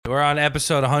We're on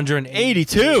episode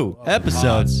 82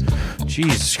 episodes.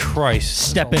 Jesus Christ.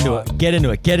 Step into it. Get into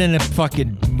it. Get in a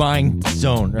fucking mind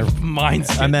zone. Or, Into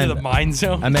the mind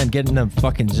zone. I meant get in a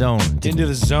fucking zone. Into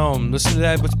the zone. Listen to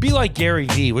that. Let's be like Gary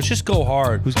Vee. Let's just go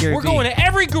hard. Who's Gary We're Vee? going to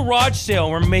every garage sale.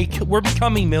 We're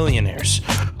becoming millionaires.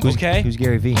 Okay? Who's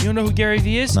Gary Vee? You don't know who Gary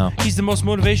Vee is? No. He's the most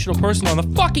motivational person on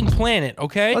the fucking planet,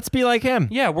 okay? Let's be like him.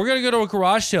 Yeah, we're going to go to a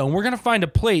garage sale and we're going to find a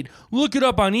plate, look it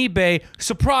up on eBay,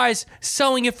 surprise,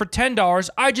 selling it for $10.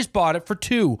 I just bought it for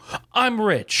 $2. I'm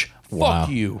rich. Wow. Fuck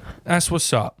you. That's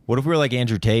what's up. What if we were like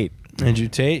Andrew Tate? Andrew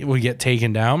Tate will get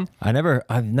taken down.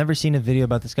 I've never seen a video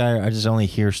about this guy. I just only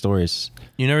hear stories.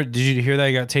 Did you hear that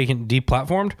he got taken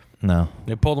deplatformed? No.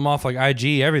 They pulled him off like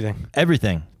IG, everything.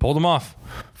 Everything. Pulled him off.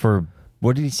 For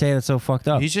what did he say that's so fucked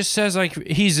up? He just says like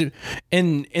he's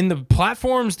in the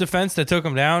platform's defense that took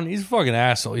him down. He's a fucking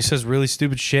asshole. He says really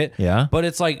stupid shit. Yeah. But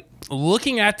it's like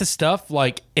looking at the stuff,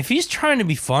 like if he's trying to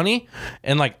be funny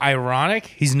and like ironic,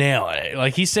 he's nailing it.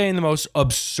 Like he's saying the most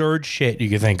absurd shit you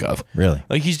could think of. Really?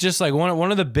 Like he's just like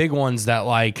one of the big ones that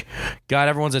like got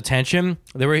everyone's attention.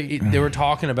 They were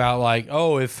talking about like,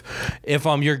 oh, if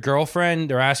your girlfriend,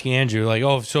 they're asking Andrew like,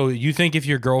 oh, so you think if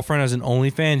your girlfriend has an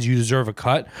OnlyFans, you deserve a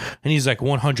cut? And he's like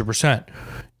 100%.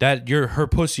 That her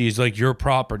pussy is like your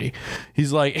property.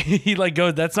 He's like he like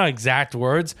goes, that's not exact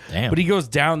words. Damn. But he goes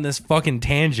down this fucking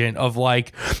tangent of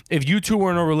like, if you two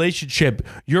were in a relationship,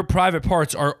 your private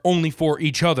parts are only for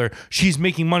each other. She's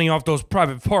making money off those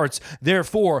private parts,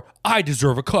 therefore I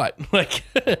deserve a cut. Like,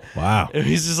 wow.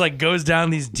 He's just like goes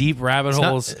down these deep rabbit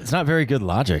holes. It's not very good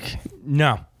logic.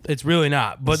 No. It's really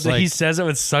not, but he says it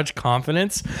with such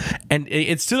confidence, and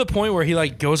it's to the point where he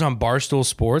like goes on Barstool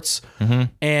Sports,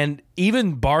 and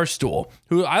even Barstool,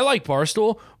 who I like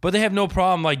Barstool, but they have no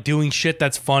problem like doing shit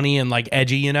that's funny and like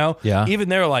edgy, you know? Yeah. Even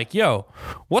they're like, yo,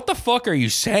 what the fuck are you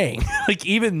saying? Like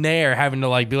even they're having to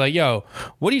like be like, yo,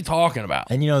 what are you talking about?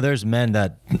 And there's men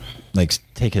that like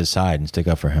take his side and stick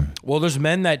up for him. Well, there's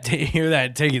men that hear that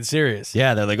and take it serious.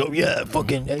 Yeah, they're like, oh yeah,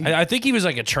 fucking. I think he was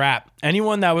like a trap.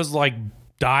 Anyone that was like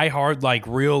die hard, like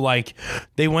real, like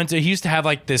he used to have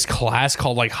like this class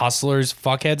called like Hustlers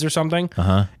Fuckheads or something,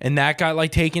 and that got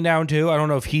like taken down too. I don't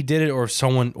know if he did it or if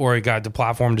someone, or it got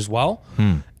deplatformed as well.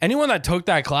 Anyone that took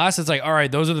that class, it's like, all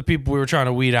right, those are the people we were trying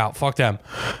to weed out. Fuck them.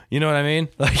 You know what I mean?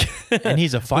 Like, And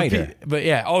he's a fighter. but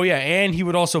yeah, oh yeah, and he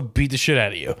would also beat the shit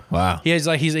out of you. Wow. I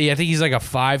think he's like a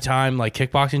 5-time like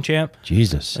kickboxing champ.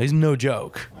 Jesus. He's no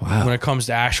joke. Wow. When it comes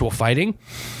to actual fighting,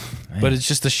 but it's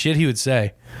just the shit he would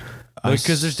say.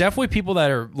 Because there's definitely people that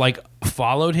are like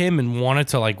followed him and wanted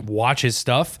to like watch his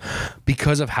stuff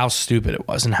because of how stupid it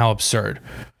was and how absurd.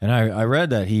 And I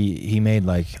read that he made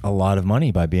like a lot of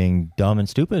money by being dumb and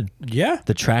stupid. Yeah.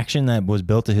 The traction that was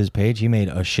built to his page, he made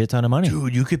a shit ton of money.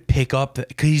 Dude, you could pick up,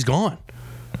 because he's gone.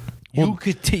 You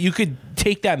could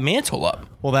take that mantle up.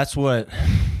 Well, that's what,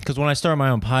 because when I start my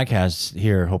own podcast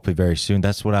here, hopefully very soon,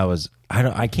 that's what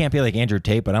I can't be like Andrew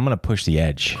Tate, but I'm going to push the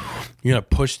edge. You're going to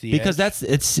push the because edge?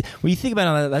 it's when you think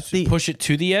about it, that's the push it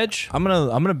to the edge? I'm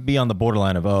going to be on the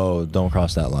borderline of, oh, don't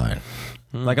cross that line.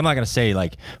 Like, I'm not going to say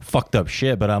like fucked up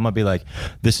shit, but I'm going to be like,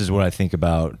 this is what I think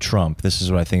about Trump. This is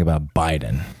what I think about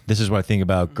Biden. This is what I think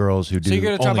about girls who do. So you're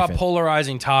going to talk about OnlyFans.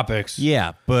 polarizing topics.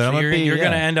 Yeah, but So you're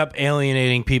going to end up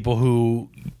alienating people who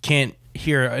can't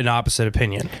hear an opposite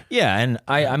opinion. Yeah, and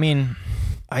I mean,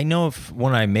 I know if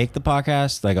when I make the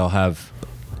podcast, like I'll have,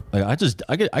 like I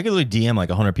could literally DM like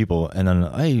 100 people, and then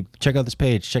hey, check out this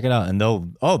page, check it out, and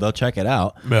they'll check it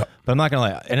out. Yeah. But I'm not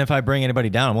gonna like, and if I bring anybody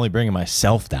down, I'm only bringing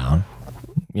myself down.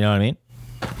 You know what I mean?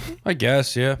 I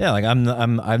guess, yeah. Yeah, like I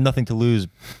have nothing to lose.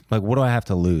 Like, what do I have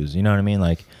to lose? You know what I mean?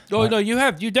 Like, oh no, you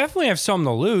definitely have something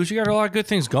to lose. You got a lot of good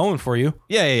things going for you.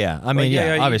 yeah. I mean,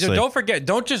 Like, obviously. Don't forget,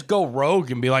 don't just go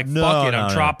rogue and be like, No, fuck it, no, I'm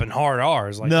no. dropping hard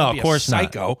R's. Like, No, don't be of course a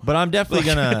psycho. not. But I'm definitely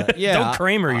gonna. Yeah, don't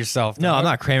Kramer yourself. No, dog. I'm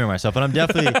not Kramer myself, but I'm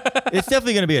definitely. It's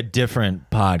definitely going to be a different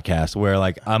podcast where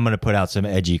like I'm going to put out some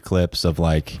edgy clips of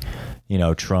like,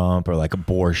 Trump or like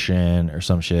abortion or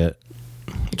some shit.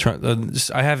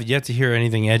 I haven't yet to hear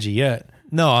anything edgy yet.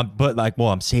 No,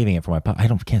 I'm saving it for my.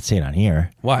 Can't say it on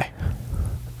here Why?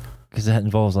 because that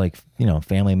involves like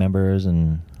family members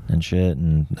and shit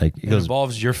and like It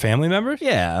involves your family members?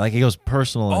 Yeah, like it goes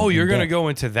personal. Oh, and you're in going to depth. go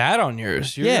into that on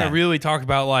yours. You're Yeah. going to really talk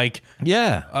about like,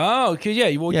 Yeah, oh, okay,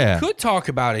 yeah. Well, Yeah. you could talk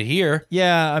about it here.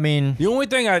 yeah. I mean, The only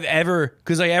thing I've ever,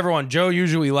 because like everyone, Joe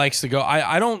usually likes to go,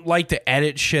 I don't like to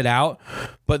edit shit out,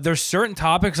 but there's certain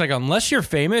topics, like unless you're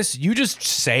famous, you just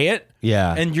say it.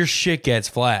 Yeah. And your shit gets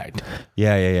flagged.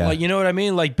 yeah. Like, you know what I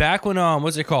mean? Like back when,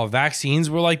 what's it called? Vaccines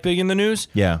were like big in the news.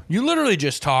 Yeah. You literally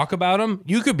just talk about them.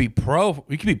 You could be pro.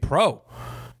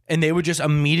 and they would just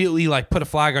immediately like put a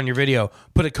flag on your video,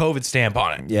 put a COVID stamp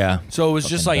on it. Yeah. So it was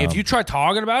just like, if you try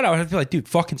talking about it, I would have to be like, dude,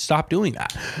 fucking stop doing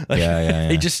that. Like, Yeah.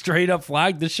 They just straight up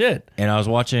flagged the shit. And I was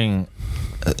watching.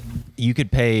 You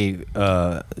could pay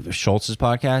Schultz's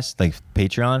podcast, like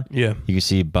Patreon. Yeah. You can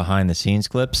see behind the scenes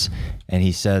clips, and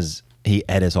he says he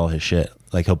edits all his shit.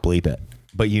 Like he'll bleep it,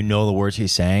 but you know the words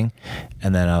he's saying.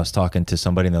 And then I was talking to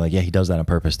somebody, and they're like, "Yeah, he does that on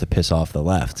purpose to piss off the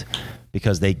left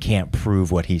because they can't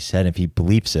prove what he said if he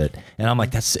bleeps it." And I'm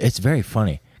like, it's very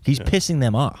funny. He's pissing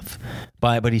them off,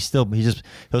 but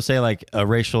he'll say like a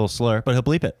racial slur, but he'll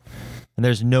bleep it, and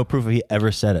there's no proof he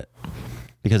ever said it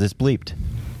because it's bleeped.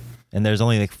 And there's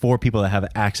only like 4 people that have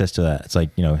access to that. It's like,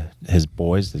 you know, his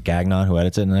boys, the Gagnon who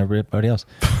edits it, and everybody else.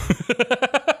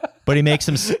 But he makes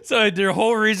them. So the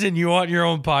whole reason you want your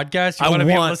own podcast, you want to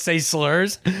be able to say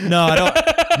slurs? No, I don't.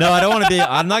 No, I don't want to be.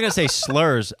 I'm not gonna say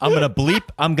slurs. I'm gonna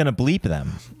bleep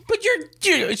them. But you're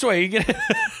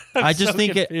I just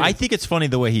think I think it's funny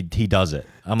the way he does it.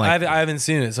 I'm like, I haven't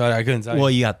seen it, so I couldn't tell you.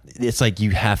 Well, it's like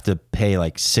you have to pay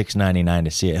like $6.99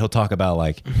 to see it. He'll talk about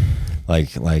like.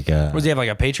 Does he have like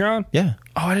a Patreon? Yeah.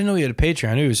 Oh, I didn't know he had a Patreon.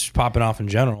 I knew he was just popping off in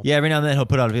general. Yeah, every now and then he'll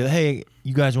put out a video. Hey,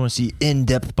 you guys want to see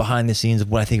in-depth behind the scenes of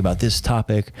what I think about this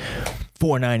topic?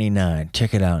 $4.99.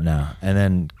 Check it out now. And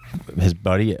then his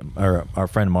buddy or our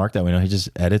friend Mark that we know, he just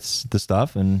edits the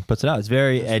stuff and puts it out. It's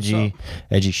very edgy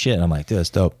shit. And I'm like, dude, that's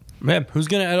dope. Man, who's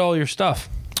gonna edit all your stuff?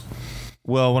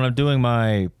 Well, when I'm doing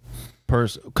my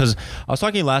because I was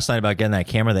talking last night about getting that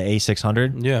camera, the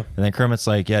A600. Yeah. And then Kermit's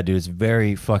like, yeah, dude, it's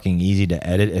very fucking easy to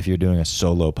edit if you're doing a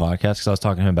solo podcast. Because I was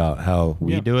talking to him about how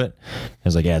we do it. He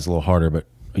was like, yeah, it's a little harder, but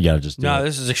you gotta just do it. No,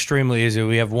 this is extremely easy.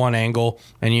 We have one angle,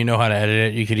 and you know how to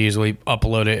edit it. You could easily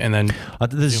upload it and then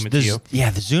zoom it to you.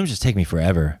 Yeah, the zooms just take me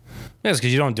forever. Yeah, it's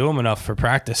because you don't do them enough for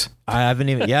practice. I haven't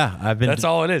even. Yeah, I've been. That's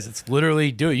all it is. It's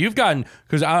literally do it. You've gotten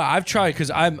because I've tried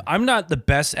because I'm not the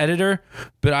best editor,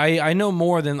 but I know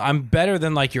more than I'm better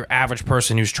than like your average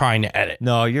person who's trying to edit.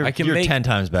 No, you're 10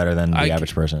 times better than the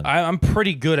average person. I'm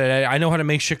pretty good at it. I know how to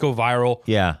make shit go viral.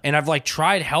 Yeah, and I've like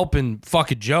tried helping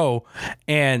fucking Joe,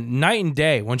 and night and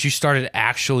day once you started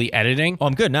actually editing. Oh,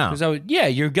 I'm good now.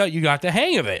 You got the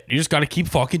hang of it. You just got to keep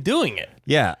fucking doing it.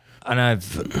 Yeah. And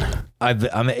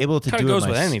I'm able to do it. Goes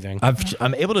with anything.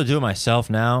 I'm able to do it myself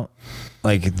now.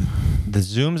 Like the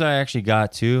zooms I actually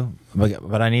got too,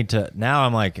 but I need to now.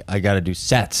 I'm like I got to do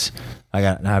sets.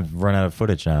 I've run out of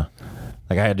footage now.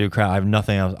 Like I got to do crap. I have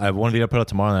nothing else. I have one video to put out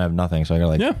tomorrow, and I have nothing. So I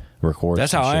got to record.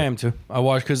 That's how I am too. I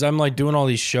watch because I'm like doing all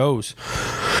these shows.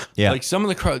 Yeah. Like some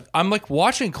of I'm like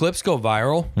watching clips go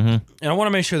viral, and I want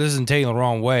to make sure this isn't taken the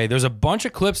wrong way. There's a bunch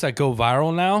of clips that go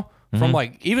viral now. From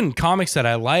like even comics that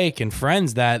I like and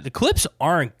friends that the clips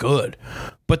aren't good,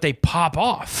 but they pop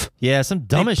off. Yeah, some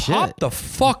dumb as shit. Pop the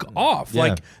fuck off. Yeah.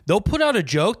 Like they'll put out a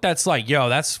joke that's like, yo,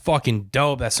 that's fucking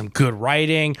dope. That's some good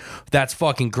writing. That's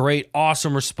fucking great.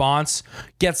 Awesome response.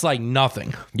 Gets like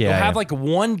nothing. Yeah, They'll have like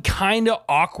one kind of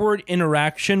awkward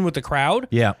interaction with the crowd.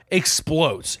 Yeah.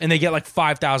 Explodes and they get like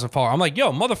 5,000 followers. I'm like,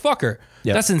 yo, motherfucker.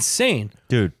 Yeah. That's insane.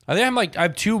 Dude. I think I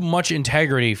have too much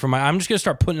integrity for I'm just gonna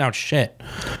start putting out shit.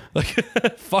 Like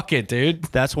fuck it, dude.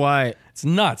 That's why it's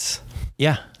nuts.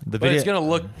 Yeah. But it's gonna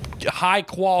look high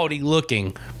quality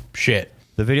looking shit.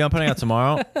 The video I'm putting out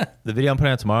tomorrow,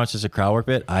 it's just a crowd work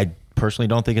bit. I personally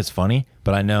don't think it's funny,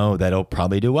 but I know that it'll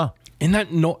probably do well. And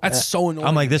that's so annoying.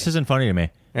 I'm like, this isn't funny to me.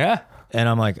 Yeah. And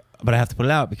I'm like, but I have to put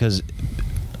it out because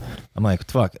I'm like,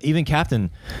 fuck. Even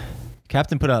Captain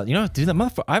put out, dude, that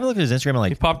motherfucker. I haven't looked at his Instagram and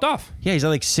like. He popped off. Yeah, he's at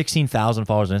like 16,000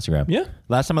 followers on Instagram. Yeah.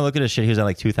 Last time I looked at his shit, he was at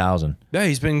like 2,000. Yeah,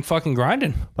 he's been fucking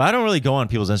grinding. But I don't really go on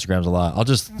people's Instagrams a lot. I'll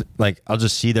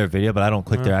just see their video, but I don't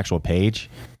click their actual page.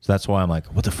 So that's why I'm like,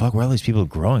 what the fuck? Where are all these people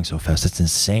growing so fast? It's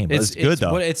insane. But it's good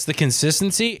though. It's the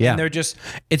consistency. Yeah. And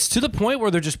it's to the point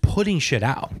where they're just putting shit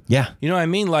out. Yeah. You know what I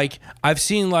mean? Like I've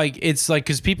seen like, it's like,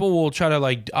 cause people will try to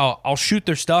like, I'll shoot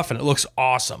their stuff and it looks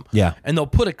awesome. Yeah. And they'll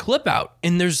put a clip out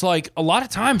and there's like, a lot of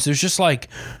times there's just like,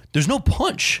 there's no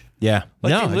punch. Yeah. Like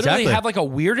no, they literally exactly. have like a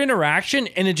weird interaction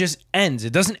and it just ends.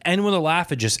 It doesn't end with a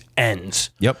laugh. It just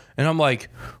ends. Yep. And I'm like,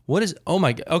 what is, oh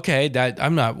my God. Okay. That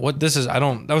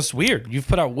was weird. You've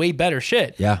put out way better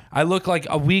shit. Yeah. I look like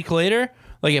a week later,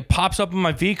 like it pops up on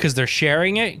my feed because they're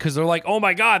sharing it because they're like, oh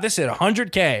my God, this hit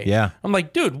 100K. Yeah. I'm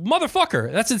like, dude,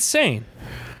 motherfucker, that's insane.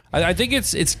 I think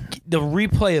it's the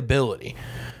replayability.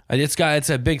 It's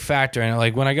a big factor. And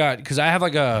like when because I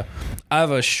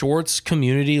have a shorts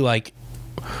community, like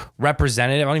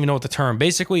representative. I don't even know what the term.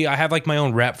 Basically, I have like my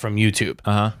own rep from YouTube.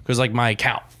 Because like my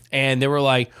account. and they were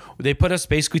like, they put us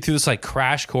basically through this like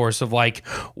crash course of like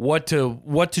what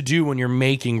to do when you're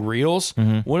making reels.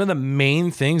 One of the main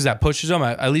things that pushes them,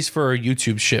 at least for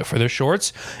YouTube shit, for their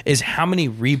shorts, is how many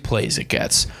replays it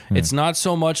gets. It's not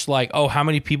so much like, oh, how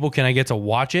many people can I get to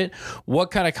watch it?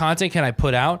 What kind of content can I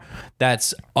put out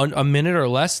that's a minute or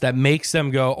less that makes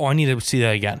them go, oh, I need to see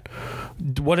that again.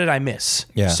 What did I miss?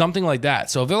 Yeah. Something like that.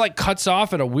 So if it like cuts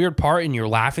off at a weird part and you're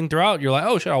laughing throughout, you're like,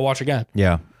 oh shit, I'll watch again.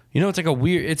 Yeah. You know, it's like a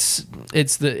weird.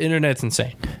 It's the internet's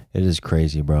insane. It is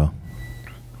crazy, bro.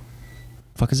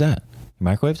 Fuck is that?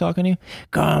 Microwave talking to you?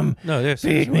 Come, No, there's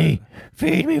feed me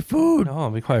food. No,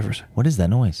 be quiet for a second. What is that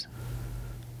noise?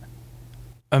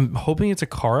 I'm hoping it's a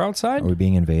car outside. Are we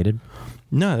being invaded?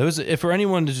 No, it was. If for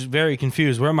anyone who's very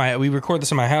confused, where am I? We record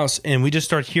this in my house, and we just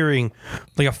start hearing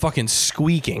like a fucking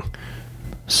squeaking.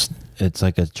 It's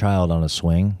like a child on a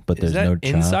swing, but Is there's that no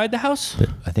child. inside the house?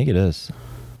 I think it is.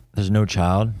 There's no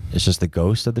child. It's just the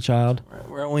ghost of the child.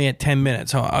 We're only at 10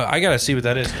 minutes. Huh? I gotta see what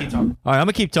that is. Keep talking. All right, I'm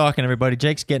gonna keep talking, everybody.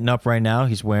 Jake's getting up right now.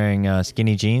 He's wearing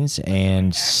skinny jeans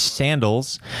and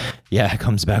sandals. Yeah, it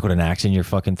comes back with an axe in your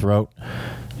fucking throat.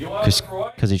 You want a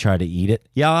LaCroix? Because he tried to eat it.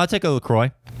 Yeah, I'll take a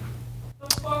LaCroix. What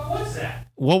the fuck was that?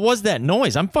 What was that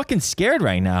noise? I'm fucking scared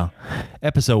right now.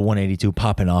 Episode 182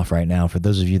 popping off right now. For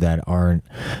those of you that aren't,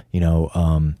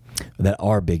 that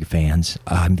are big fans,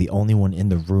 I'm the only one in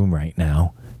the room right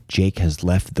now. Jake has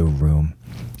left the room.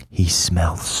 He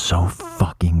smells so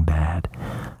fucking bad.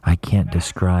 I can't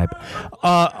describe.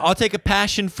 I'll take a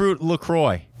passion fruit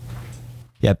LaCroix.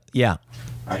 Yep. Yeah. All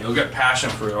right, you'll get passion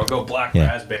fruit. I'll go black Yeah.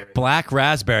 raspberry. Black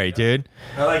raspberry, dude.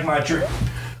 I like my drink.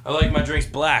 I like my drinks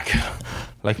black,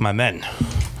 like my men.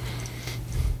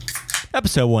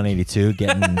 Episode 182,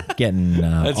 getting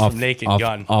That's off, from Naked off,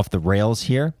 Gun. off the rails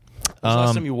here. When's the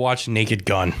last time you watched Naked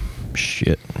Gun?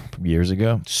 Shit, years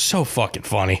ago. So fucking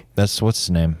funny. That's what's his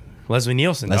name? Leslie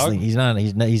Nielsen, Leslie. dog. He's not.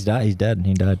 He's died. He's dead.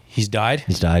 He died. He's died?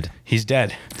 He's died. He's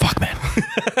dead. Fuck, man.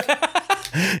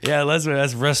 Yeah, Leslie,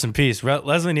 that's rest in peace.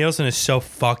 Leslie Nielsen is so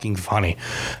fucking funny.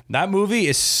 That movie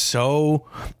is so,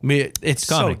 it's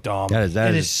so Comedy. dumb. That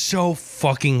It is- is so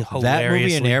fucking hilarious. That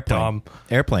movie and Airplane. Dumb.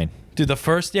 Airplane. Dude, the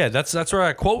first, that's where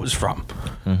that quote was from.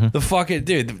 Mm-hmm. The fucking,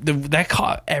 dude, that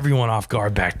caught everyone off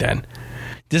guard back then.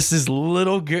 Just this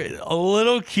little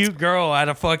cute girl at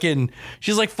a fucking,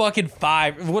 she's like fucking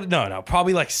 5,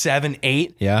 probably like 7,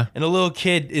 8. Yeah. And the little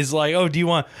kid is like, oh, do you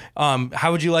want,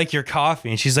 how would you like your coffee?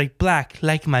 And she's like, black,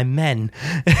 like my men.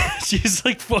 She's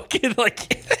like fucking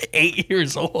like 8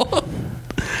 years old.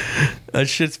 That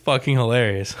shit's fucking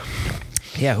hilarious.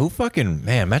 Yeah. Who fucking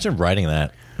man? Imagine writing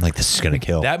that. Like, this is gonna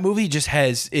kill. That movie just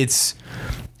has, it's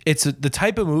the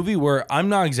type of movie where, I'm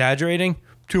not exaggerating,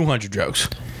 200 jokes.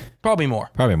 Probably more.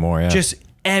 Probably more. Yeah. Just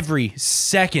every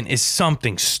second is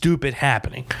something stupid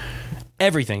happening.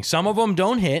 Everything. Some of them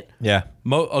don't hit. yeah.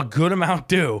 A good amount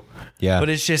do. Yeah. But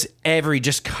it's just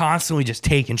just constantly just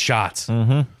taking shots.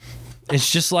 Mm-hmm.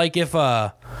 It's just like if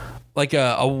a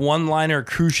one-liner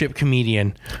cruise ship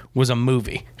comedian was a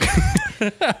movie.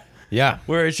 Yeah.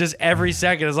 Where it's just every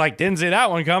second is like, didn't see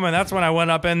that one coming. That's when I went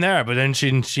up in there, but then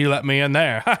she let me in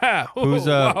there. Who's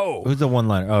the one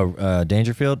liner? Oh,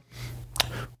 Dangerfield.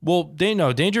 Well, they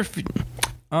know Dangerfield.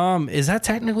 Is that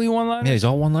technically one line? Yeah, he's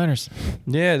all one liners.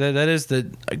 Yeah, that is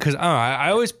because I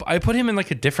always put him in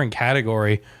like a different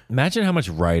category. Imagine how much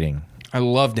writing I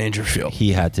love Dangerfield.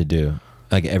 he had to do,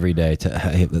 like every day,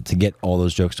 to get all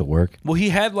those jokes to work. Well, he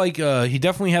had he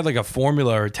definitely had like a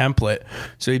formula or a template,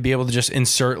 so he'd be able to just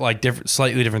insert like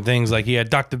slightly different things. Like he had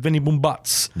Dr. Vinny Boom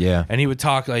Butts. Yeah. And he would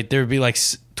talk like there would be like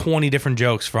 20 different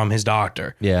jokes from his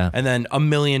doctor. Yeah. And then a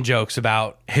million jokes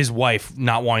about his wife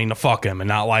not wanting to fuck him and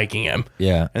not liking him.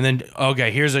 Yeah. And then, okay,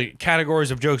 here's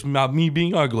categories of jokes about me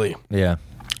being ugly. Yeah.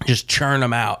 Just churn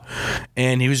them out.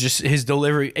 And he was just, his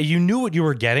delivery, you knew what you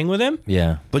were getting with him,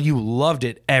 Yeah. but you loved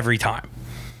it every time.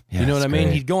 Yeah, You know what I it's mean?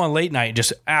 great. He'd go on late night and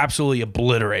just absolutely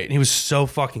obliterate. He was so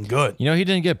fucking good. You know, he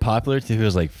didn't get popular until he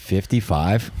was like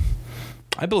 55.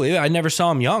 I believe it. I never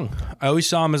saw him young. I always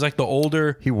saw him as like the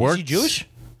older. He worked. Is he Jewish?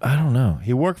 I don't know.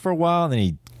 He worked for a while, and then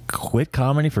he quit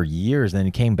comedy for years. Then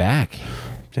he came back,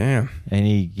 Damn. and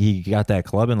he got that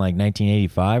club in like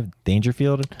 1985,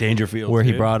 Dangerfield. where he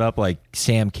dude. brought up like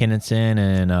Sam Kinison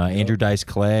and Andrew Dice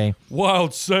Clay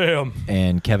Wild Sam.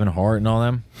 and Kevin Hart and all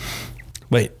them.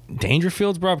 Wait,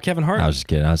 Dangerfield's brought up Kevin Hart? I was just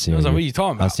kidding. I was seeing. I was like, what are you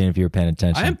talking I was about? seeing if you were paying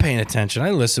attention. I am paying attention. I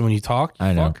listen when you talk. You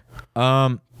I know.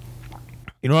 fuck.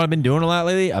 You know what I've been doing a lot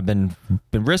lately? I've been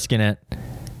risking it.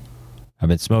 I've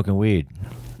been smoking weed.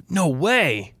 No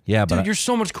way. Yeah, Dude, but you're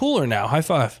so much cooler now. High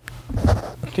five.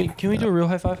 Can we do a real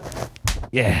high five?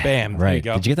 yeah, Bam. There Right? you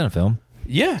go. Did you get that on film?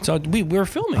 Yeah, so we were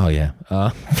filming. Oh yeah.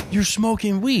 You're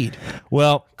smoking weed.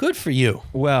 Well, Good for you.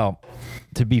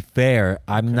 to be fair,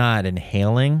 I'm not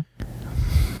inhaling.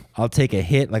 I'll take a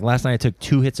hit. Like last night, I took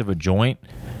 2 hits of a joint,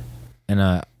 and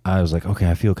I was like, okay,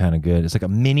 I feel kind of good. It's like a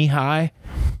mini high,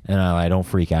 and I don't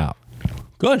freak out.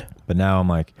 Good. But now I'm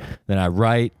like, then I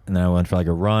write, and then I went for like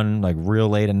a run, like real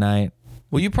late at night.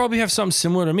 Well, you probably have something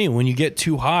similar to me. When you get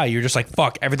too high, you're just like,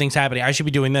 fuck, everything's happening. I should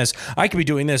be doing this. I could be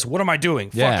doing this. What am I doing?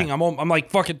 Yeah. Fucking, I'm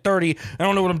like fucking 30. I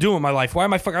don't know what I'm doing in my life. Why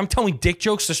am I fucking, I'm telling dick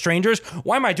jokes to strangers.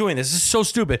 Why am I doing this? This is so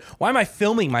stupid. Why am I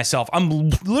filming myself? I'm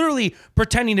literally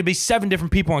pretending to be 7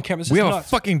 different people on camera. This We is have nuts. a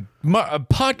fucking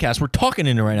podcast we're talking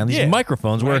into right now. These Yeah.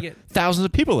 microphones When I where get- thousands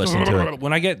of people listen to it.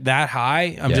 When I get that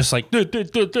high, I'm Yeah. just like, duh, duh,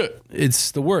 duh, duh.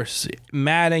 It's the worst.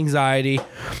 Mad anxiety.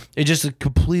 It just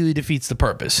completely defeats the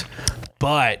purpose.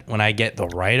 But when I get the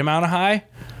right amount of high,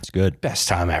 It's good. best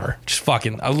time ever. Just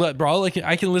fucking,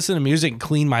 I can listen to music and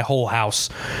clean my whole house.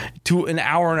 An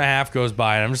hour and a half goes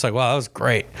by, and I'm just like, wow, that was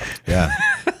great. Yeah.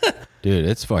 Dude,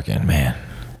 it's fucking, man.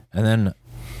 And then,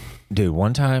 dude,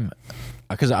 one time,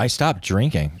 because I stopped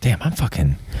drinking. Damn, I'm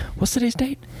fucking, what's today's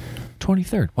date?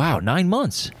 23rd. Wow, 9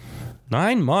 months.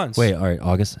 9 months. Wait, all right,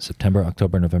 August, September,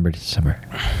 October, November, December.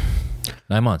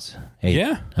 9 months. 8.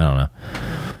 Yeah. I don't know.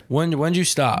 When'd you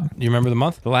stop? Do you remember the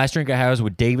month? The last drink I had was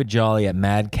with David Jolly at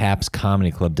Mad Caps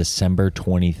Comedy Club, December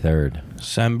 23rd.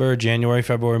 December, January,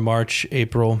 February, March,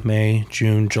 April, May,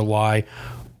 June, July,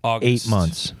 August. 8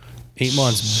 months. 8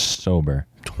 months. Sober.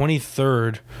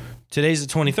 23rd. Today's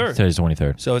the 23rd. Today's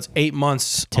 23rd. So it's 8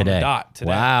 months on Today. the dot today.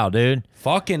 Wow, dude.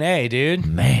 Fucking A, dude.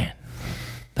 Man.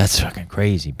 That's fucking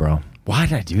crazy, bro. Why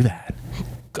did I do that?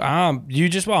 I'm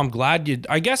glad you.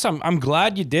 I guess I'm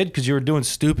glad you did because you were doing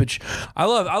stupid. I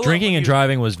love Drinking when and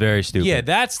driving was very stupid. Yeah,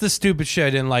 that's the stupid shit I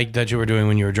didn't like that you were doing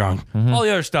when you were drunk. Mm-hmm. All the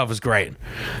other stuff was great.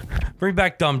 Bring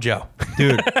back Dumb Joe.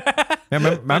 Dude. I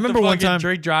remember one time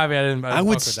drink driving. I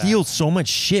would steal so much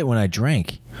shit when I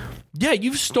drank. Yeah,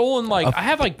 you've stolen I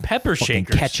have like pepper Fucking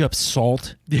shakers. ketchup,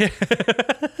 salt. Yeah.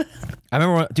 I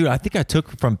remember, dude, I think I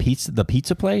took from the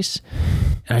pizza place,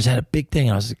 and I just had a big thing.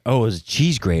 And I was like, oh, it was a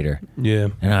cheese grater. Yeah.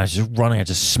 And I was just running. I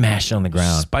just smashed it on the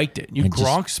ground. Spiked it. You And just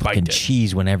Gronk spiked fucking it.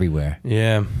 cheese went everywhere.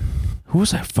 Yeah. Who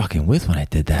was I fucking with when I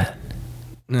did that?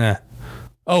 Nah.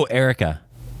 Oh, Erica.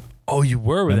 Oh, you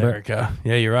were with Remember? Erica.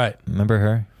 Yeah, you're right. Remember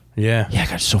her? Yeah. Yeah, I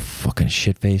got so fucking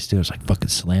shit-faced, dude. I was like, fucking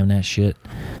slam that shit.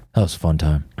 That was a fun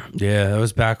time. Yeah, that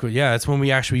was back. Yeah, that's when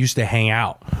we actually used to hang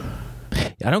out.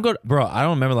 I don't go, bro, I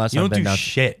don't remember the last You time don't I've been do down.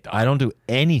 shit. I don't do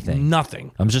anything.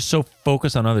 Nothing. I'm just so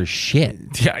focused on other shit.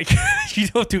 Yeah, you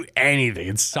don't do anything.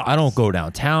 It sucks. I don't go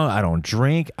downtown. I don't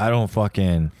drink. I don't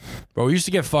fucking... Bro, we used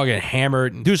to get fucking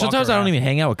hammered. And Dude, fuck sometimes I don't around. even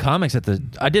hang out with comics at the...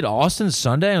 I did Austin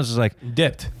Sunday, and I was just like...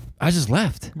 Dipped. I just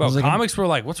left. I Bro, was like, comics were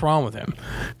like, what's wrong with him?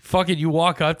 Fucking, you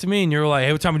walk up to me and you're like,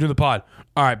 hey, what time we doing the pod?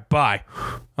 All right, bye.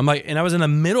 I'm like, and I was in the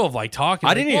middle of like talking.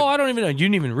 I Like, didn't well, even- I don't even know. You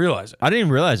didn't even realize it. I didn't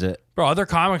even realize it. Bro, other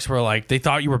comics were like, they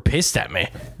thought you were pissed at me.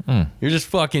 You're just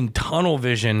fucking tunnel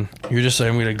vision. You're just like,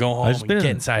 I'm going to go home just and been get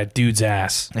in- inside a dude's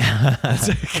ass.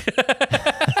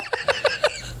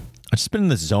 I've just been in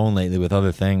the zone lately with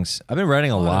other things. I've been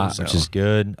writing a lot, which is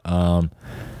good. What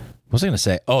was I going to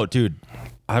say? Oh, dude,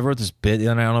 I wrote this bit the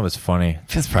other night. I don't know if it's funny.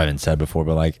 It's probably been said before,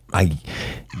 but like,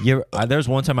 there was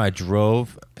one time I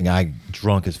drove, and I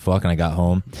drunk as fuck, and I got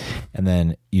home, and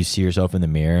then you see yourself in the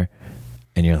mirror,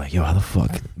 and you're like, yo, how the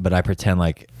fuck? But I pretend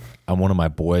like I'm one of my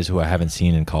boys who I haven't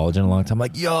seen in college in a long time. I'm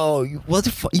like, yo, what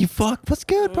the fuck? You fuck? What's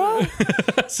good, bro?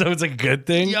 So it's a good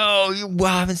thing. Yo,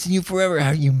 I haven't seen you forever.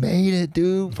 How you made it,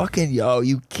 dude? Fucking yo,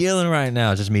 you killing right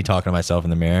now. It's just me talking to myself in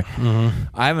the mirror.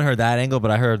 I haven't heard that angle, but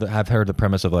I've heard the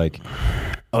premise of like,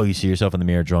 oh, you see yourself in the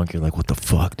mirror drunk. You're like, what the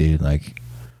fuck, dude? Like,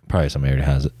 probably somebody already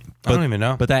has it. I don't even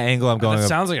know. But that angle I'm going. That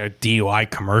sounds like a DUI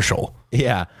commercial.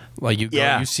 Yeah. Like you go,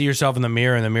 Yeah. you see yourself in the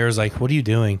mirror, and the mirror's like, "What are you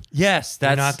doing?" Yes,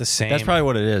 that's not the same. That's probably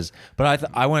what it is. But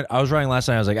I was writing last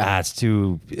night. I was like,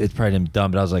 it's probably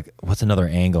dumb. But I was like, what's another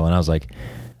angle? And I was like,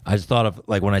 I just thought of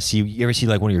like when you ever see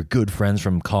like one of your good friends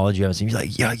from college you haven't seen, you're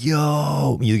like,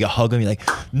 yo, you hug them, you're like,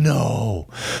 no,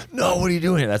 what are you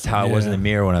doing? That's how it was in the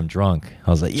mirror when I'm drunk. I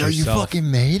was like, yo, you yourself.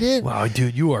 fucking made it? Wow,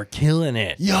 dude, you are killing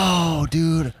it. Yo,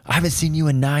 dude, I haven't seen you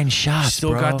in 9 shots, Still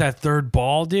bro. got that third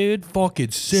ball, dude. Fucking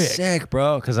sick.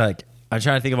 bro. Because like I'm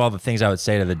trying to think of all the things I would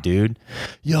say to the dude.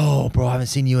 Yo, bro, I haven't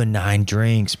seen you in 9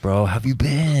 drinks, bro. How have you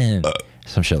been?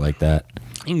 Some shit like that.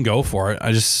 You can go for it.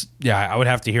 I would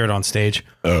have to hear it on stage.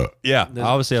 Yeah,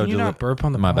 obviously I would Can you deliver. not burp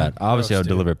on the My pod? bad. Obviously I would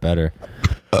Gross, deliver it better.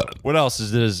 What else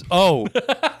is this? Oh,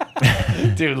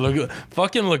 Dude, look,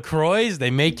 fucking LaCroix,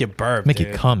 they make you burp. make dude.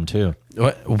 it come too.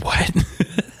 What?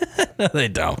 No, they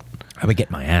don't. I've been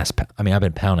getting my ass. I've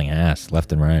been pounding ass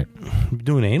left and right. You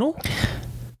doing anal?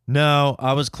 No,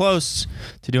 I was close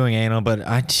to doing anal,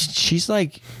 but she's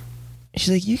like,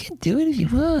 you can do it if you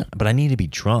want, but I need to be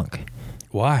drunk.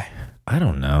 Why? I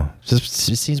don't know. It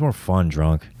just seems more fun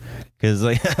drunk. Because,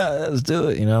 like, let's do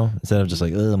it, Instead of just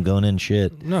like, I'm going in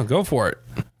shit. No, go for it.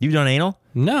 You've done anal?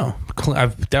 No.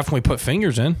 I've definitely put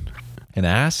fingers in. An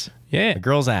ass? Yeah. A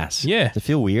girl's ass? Yeah. Does it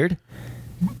feel weird?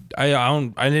 I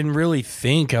didn't really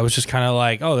think. I was just kind of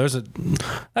like, oh,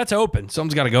 that's open.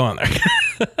 Something's got to go in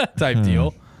there type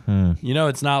deal.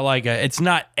 It's not like it's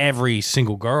not every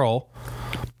single girl.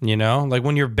 Like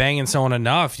when you're banging someone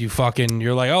enough,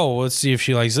 you're like, oh, let's see if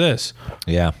she likes this.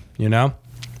 Yeah. You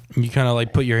kind of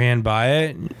like put your hand by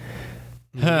it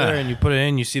and you put it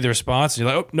in, you see the response, and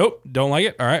you're like, oh, nope, don't like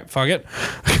it. All right, fuck it.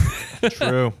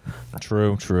 True. I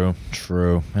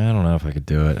don't know if I could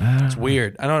do it. It's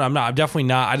weird. I'm definitely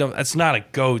not. That's not a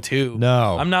go-to.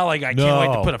 No. I'm not like, I can't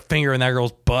wait to put a finger in that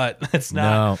girl's butt. It's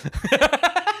not. No.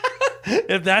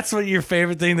 If that's what your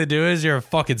favorite thing to do is, you're a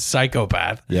fucking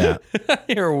psychopath. Yeah.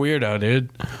 You're a weirdo, dude.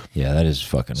 Yeah, that is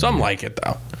fucking Some weird. like it,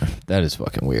 though. That is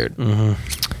fucking weird.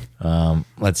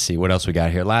 Let's see what else we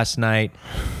got here.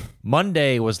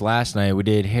 Monday was last night. We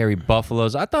did Harry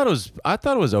Buffalo's. I thought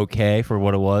it was okay for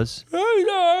what it was.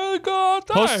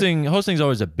 Hosting's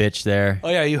always a bitch there. Oh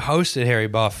yeah, you hosted Harry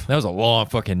Buff. That was a long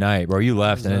fucking night, bro. You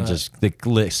left and the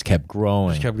list kept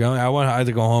growing. Kept going. I had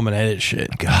to go home and edit shit.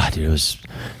 God, dude,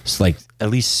 it's like at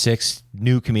least 6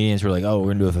 new comedians were like, "Oh, we're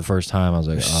gonna do it for the first time." I was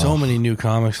like, There's so many new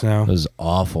comics now. It was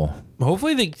awful.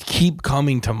 Hopefully they keep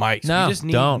coming to mics. No, we just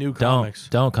need new comics.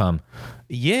 Don't come.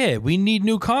 Yeah, we need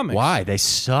new comics. Why? They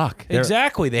suck.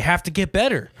 Exactly. They have to get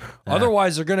better.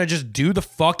 Otherwise, they're going to just do the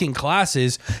fucking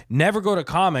classes, never go to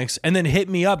comics, and then hit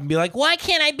me up and be like, why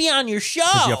can't I be on your show?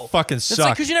 Because you fucking It's suck.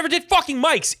 like, because you never did fucking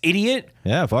mics, idiot.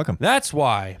 Yeah, fuck them. That's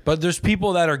why. But there's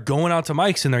people that are going out to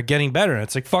mics and they're getting better. And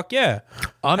it's like, fuck yeah.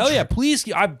 Hell yeah,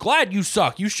 please. I'm glad you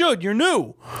suck. You should. You're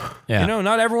new. Yeah.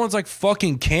 Not everyone's like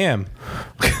fucking Cam.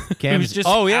 Cam's just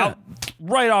out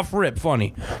right off rip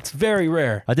funny. It's very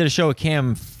rare. I did a show with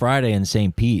Cam Friday in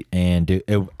St. Pete, and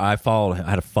I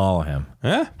had to follow him.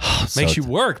 Huh? Makes you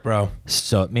work, bro.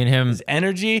 So me and him, His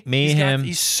energy,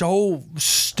 he's so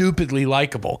stupidly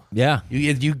likable. yeah,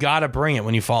 You got to bring it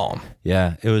when you follow him.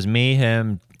 yeah. It was me,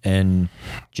 him, and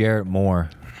Jarrett Moore.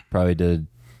 Probably did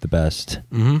the best.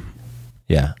 Mm-hmm.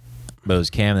 Yeah, but it was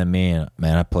Cam and me, and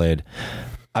man, I played.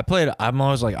 I'm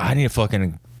always like, I need to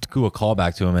fucking do a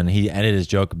callback to him, and he ended his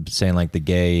joke saying like the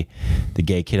gay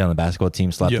kid on the basketball team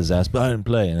slapped his ass, but I didn't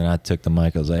play. And then I took the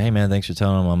mic. I was like, hey man, thanks for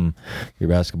telling him I'm your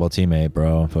basketball teammate,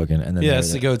 bro. Fucking. And then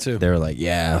that's the go-to. They were like,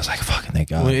 yeah. I was like, fucking thank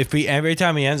God. Every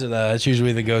time he ends with that, that's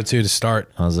usually the go-to to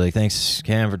start. I was like, thanks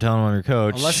Cam for telling him I'm your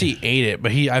coach. Unless he ate it,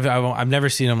 but I've never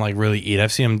seen him like really eat.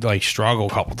 I've seen him like struggle a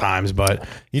couple times, but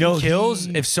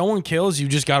if someone kills, you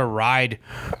just gotta ride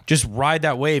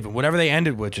that wave, and whatever they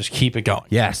ended with, just keep it going.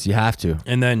 Yes, you have to.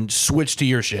 And then switch to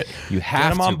your shit. You have Get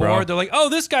them on to, board. bro. They're like, oh,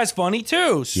 this guy's funny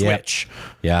too. Switch.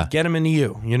 Yeah. Get him into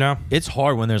you. It's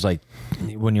hard when there's like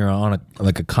when you're on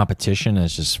a competition and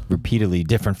it's just repeatedly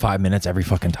different 5 minutes every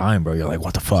fucking time, bro. You're like,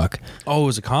 what the fuck? Oh, it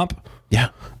was a comp? Yeah.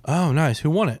 Oh, nice. Who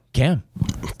won it? Cam.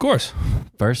 Of course.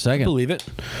 First, second. Believe it.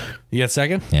 You got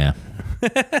second? Yeah.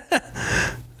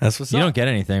 That's what's You up. don't get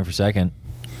anything for second.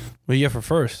 What do you get for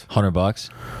first? $100.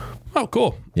 Oh,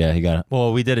 cool. Yeah, he got it.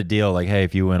 Well, we did a deal like, hey,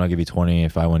 if you win, I'll give you 20.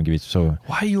 If I win, I'll give you so.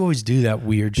 Why do you always do that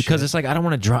weird shit? Because it's like I don't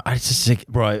want to drive. It's just like,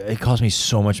 bro, it cost me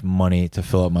so much money to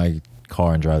fill up my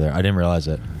car and drive there. I didn't realize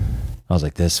it. I was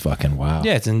like, this fucking wow.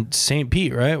 Yeah, it's in St.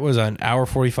 Pete, right? What was that, an hour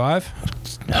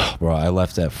 45? Bro, I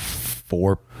left at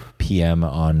 4 p.m.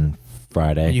 on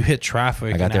Friday. You hit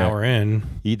traffic I got an there. hour in.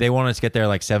 They wanted us to get there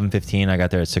like 7:15. I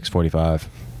got there at 6:45.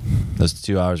 That's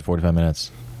 2 hours and 45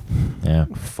 minutes. Yeah.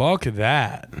 Fuck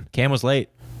that. Cam was late.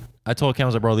 I told Cam, I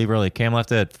was like, bro, leave early. Cam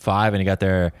left at 5 and he got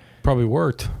there Probably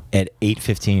worked. at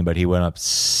 8:15, but he went up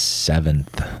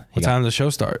 7th. What time did the show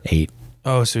start? 8.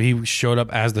 Oh, so he showed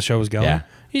up as the show was going? Yeah.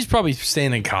 He's probably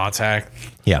staying in contact.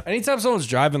 Yeah. Anytime someone's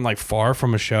driving like far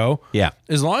from a show, Yeah.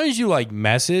 as long as you like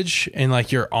message and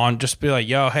like you're on, just be like,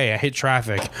 yo, hey, I hit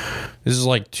traffic. This is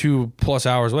like 2+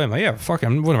 hours away. I'm like, yeah, fuck,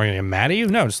 what am I gonna get mad at you?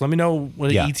 No, just let me know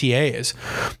what an Yeah. ETA is.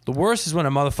 The worst is when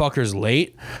a motherfucker's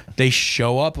late, they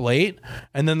show up late,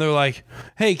 and then they're like,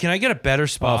 hey, can I get a better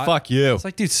spot? Oh, fuck you. It's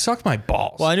like, dude, suck my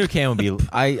balls. Well, I knew Cam would be.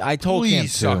 I told Cam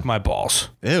Please suck too. my balls.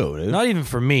 Ew, dude. Not even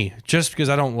for me, just because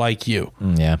I don't like you.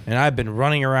 Yeah. And I've been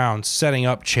running around setting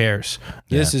up chairs.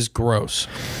 This is gross.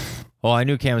 Well, I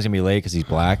knew Cam was gonna be late because he's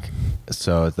black.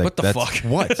 So it's like, What the fuck?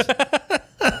 What?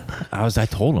 I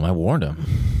told him. I warned him.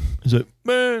 He's like,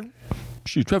 man,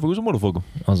 Shit, traffic was a motherfucker.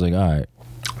 I was like, all right.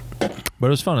 But it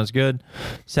was fun. It was good.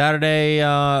 Saturday,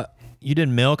 you did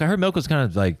Milk. I heard Milk was kind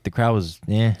of like, the crowd was,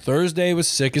 Thursday was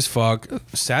sick as fuck.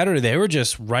 Saturday, they were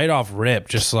just right off rip.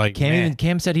 Just like,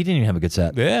 Cam said he didn't even have a good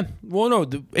set. yeah. Well, no,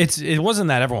 it wasn't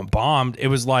that everyone bombed. It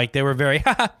was like they were very,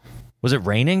 Was it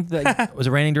raining? Was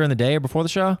it raining during the day or before the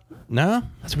show? no,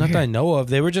 that's not that I know of.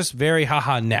 They were just very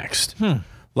haha next.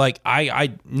 Like I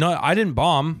didn't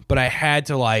bomb, but I had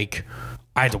to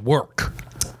work.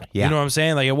 Yeah. You know what I'm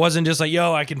saying? Like, it wasn't just like,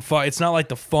 yo, I can fuck. It's not like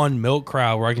the fun Milk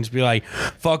crowd where I can just be like,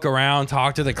 fuck around,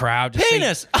 talk to the crowd. Just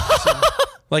Penis!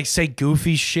 say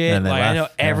goofy shit. And they Like, I know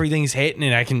laugh, yeah. everything's hitting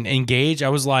and I can engage. I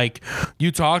was like,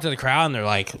 you talk to the crowd and they're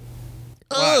like,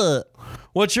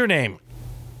 what's your name?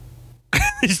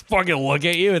 Just fucking look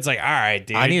at you. It's like, all right,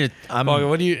 dude. I need to.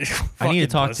 What do you? I need to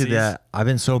talk to that. I've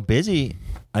been so busy.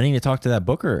 I need to talk to that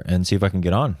booker and see if I can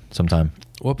get on sometime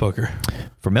What booker?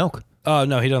 for Milk. Oh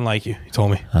no, he doesn't like you. He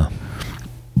told me.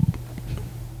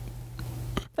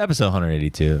 Episode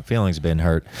 182. Feelings been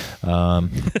hurt.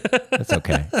 That's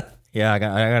okay. Yeah, I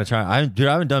got to try. I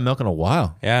haven't done Milk in a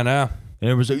while. Yeah, I know. And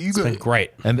it was like, you It's been got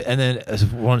great. and then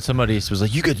somebody was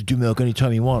like, you get to do Milk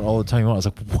anytime you want, all the time you want. I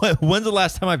was like, when's the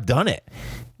last time I've done it?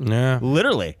 Yeah.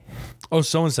 Literally. Oh,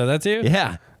 someone said that to you?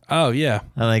 Yeah. Oh yeah.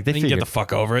 I'm like, they You can get the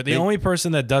fuck over it. The only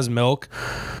person that does Milk,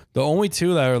 the only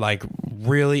two that are like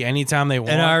really anytime they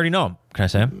want. And I already know him. Can I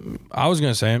say him? I was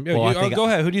gonna say him. Well, I think go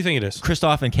ahead. Who do you think it is?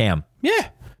 Christoph and Cam. Yeah.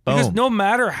 Because Boom. no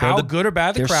matter how the- good or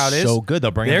bad the they're crowd is, so good,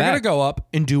 they'll bring it they're back. gonna go up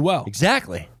and do well.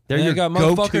 Exactly. They're And your you got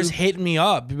go-to. motherfuckers hitting me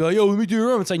up. Be like, yo, let me do your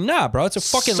room. It's like, nah, bro. It's a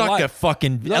fucking Suck lie. a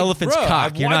fucking Like, elephant's bro,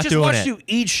 cock. You're not I just doing watched it. you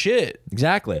eat shit.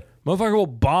 Exactly. Motherfucker will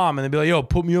bomb and then be like, yo,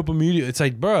 put me up immediately. It's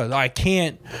like, bro, I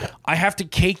can't. I have to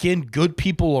cake in good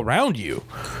people around you.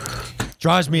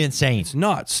 Drives me insane. It's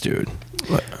nuts, dude.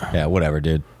 Yeah, whatever,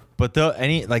 dude. But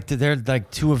they're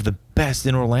like two of the best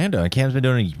in Orlando. And Cam's been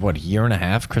doing it, what, a year and a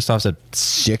half? Christoph's at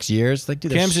 6 years. Like,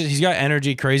 dude, He's got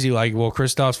energy, crazy. Like, well,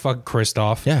 Christoph's fucking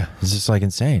Christoph. yeah, it's just like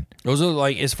insane. Those are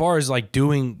like, as far as like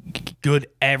doing good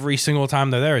every single time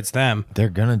they're there, it's them. They're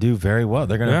gonna do very well.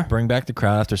 They're gonna Yeah. bring back the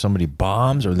crowd after somebody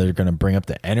bombs, or they're gonna bring up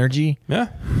the energy. Yeah.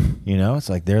 You know, it's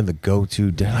like they're the go-to.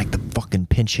 They're like the fucking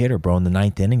pinch hitter, bro. In the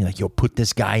ninth inning, like, yo, put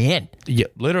this guy in. Yeah.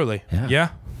 Literally. Yeah. Yeah.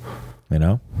 You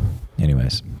know.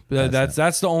 Anyways,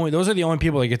 That's the only. Those are the only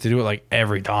people that get to do it like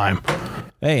every time.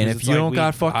 hey, and if It's you like, don't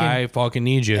got fucking, I fucking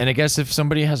need you. and I guess if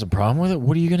somebody has a problem with it,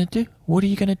 what are you gonna do? What are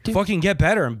you gonna do? Fucking get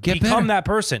better and Get become better. that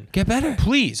person. Get better.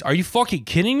 Please. Are you fucking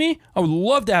kidding me? I would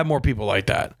love to have more people like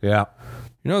that. Yeah.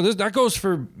 You know, that goes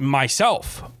for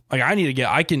myself. Like,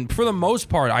 for the most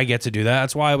part, I get to do that.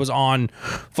 That's why I was on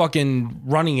fucking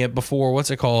running it before,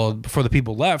 before the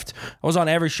people left. I was on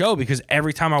every show because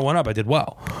every time I went up, I did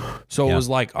well. So Yeah. it was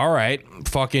like, all right,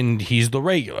 fucking, he's the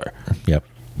regular. Yep.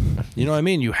 You know what I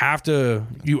mean? You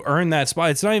earn that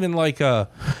spot. It's not even like that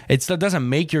doesn't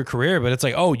make your career, but it's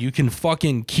like, oh, you can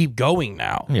fucking keep going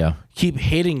now. Yeah. Keep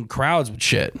hitting crowds with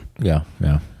shit. Yeah.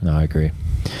 Yeah. No, I agree.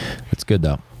 It's good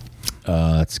though.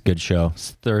 It's a good show.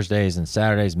 It's Thursdays and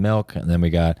Saturdays, Milk, and then we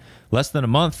got less than a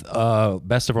month.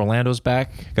 Best of Orlando's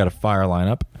back. Got a fire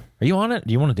lineup. Are you on it?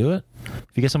 Do you want to do it? If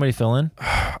you get somebody to fill in,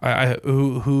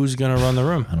 Who's gonna run the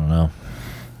room? I don't know.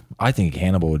 I think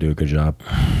Hannibal would do a good job.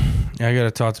 Yeah, I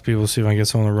gotta talk to people, see if I can get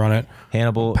someone to run it.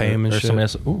 Hannibal, Pay him and or shit. somebody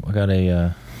else. Ooh, I got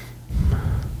a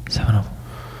 7-0.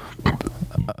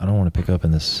 I don't want to pick up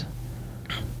in this.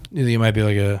 You think it might be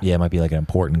like a Yeah, it might be like an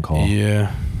important call.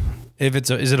 yeah. If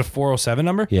is it a 407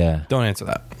 number? Yeah. Don't answer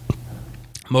that.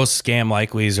 Most scam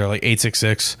likelies are like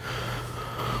 866.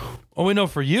 Oh, we know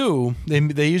for you,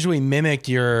 they usually mimic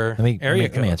your area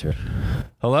Let code. me answer it.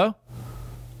 Hello?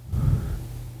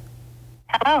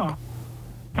 Hello.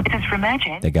 This is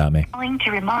Ramajit They got me. calling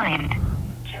to remind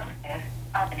Joseph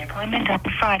of an appointment on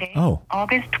Friday, Oh.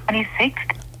 August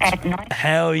 26th at 9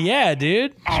 Hell yeah,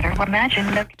 dude. at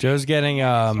Ramajit. Joe's getting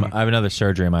I have another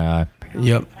surgery in my eye.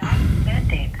 Yep.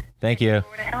 Mandates. Thank you.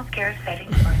 Florida healthcare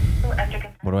settings are still under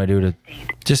What do I do to?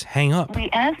 Just hang up. We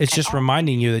ask It's just that all-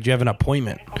 reminding you that you have an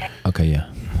appointment. Okay,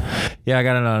 yeah. Yeah, I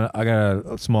got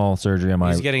a small surgery on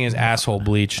my He's getting his asshole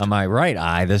bleached. on my right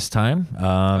eye this time.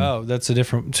 Oh, that's a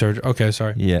different surgery. Okay,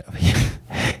 sorry. Yeah.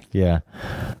 Yeah.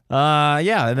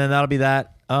 Yeah, and then that'll be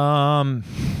that. God,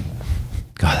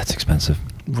 that's expensive.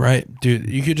 Right, dude.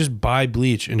 You could just buy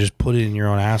bleach and just put it in your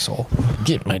own asshole.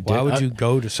 Get my Why would you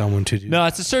go to someone to do No,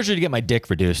 it's a surgery to get my dick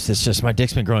reduced. It's just my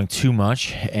dick's been growing too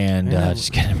much and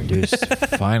just getting reduced.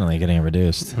 Finally getting it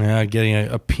reduced. Yeah, getting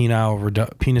a penis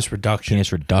reduction.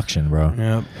 Penis reduction, bro.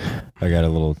 Yep. I got a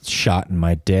little shot in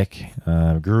my dick.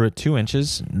 Grew it 2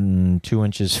 inches. 2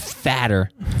 inches fatter,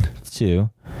 too.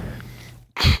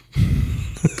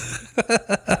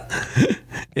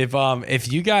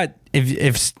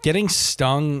 if getting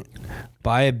stung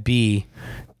by a bee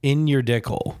in your dick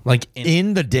hole, like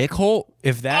In the dick hole?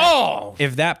 if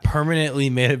that permanently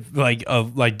made it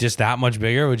like just that much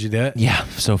bigger, would you do it? Yeah,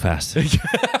 so fast.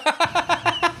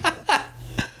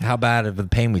 How bad of the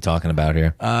pain we talking about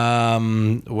here?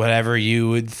 Whatever you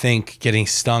would think getting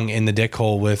stung in the dick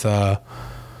hole with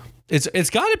it's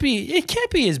got to be. It can't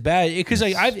be as bad because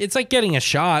it's like getting a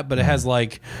shot, but it has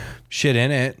like shit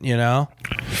in it. You know,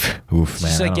 Oof, it's man.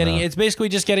 just I like don't getting. know. It's basically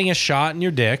just getting a shot in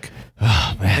your dick,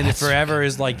 Oh, man, and it that's- forever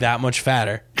is like that much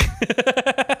fatter.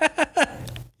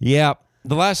 Yeah.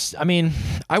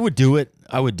 I would do it.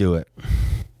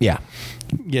 Yeah.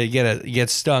 Yeah, you get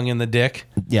stung in the dick.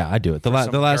 Yeah, I do it. The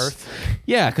some last, girth.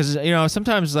 yeah, because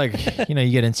sometimes like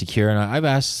you get insecure, and I've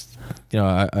asked,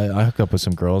 I hook up with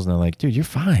some girls, and they're like, "Dude, you're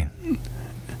fine."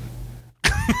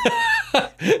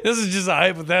 This is just a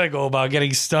hypothetical about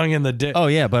getting stung in the dick. Oh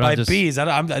yeah, but by I'm just. bees.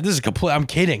 This is complete. I'm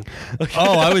kidding.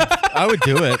 Oh, I would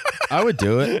do it. I would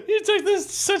do it. You took this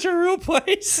to such a real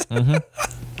place.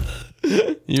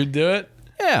 You do it.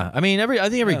 Yeah, I think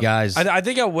every guy's. I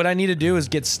think what I need to do is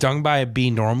get stung by a bee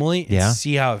normally and Yeah.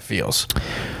 see how it feels.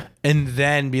 And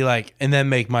then be like, and then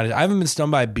make my. I haven't been stung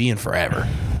by a bee in forever.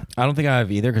 I don't think I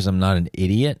have either because I'm not an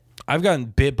idiot. I've gotten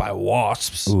bit by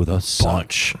wasps. Ooh, those suck.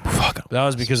 bunch. Fuck. That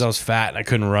was because I was fat and I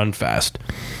couldn't run fast.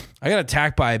 I got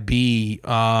attacked by a bee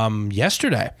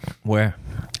yesterday. Where?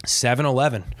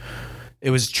 7-Eleven.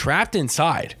 It was trapped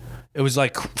inside. It was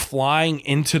like flying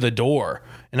into the door.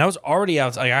 And I was already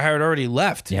out. Like I had already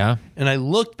left. Yeah. And I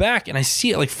looked back and I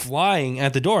see it like flying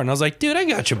at the door. And I was like, dude, I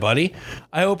got you, buddy.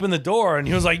 I opened the door and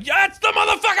he was like, yeah, it's the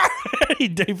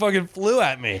motherfucker. he fucking flew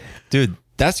at me. Dude,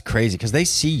 that's crazy because they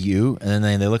see you and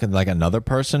then they look at like another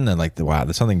person and like, wow,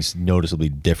 there's something noticeably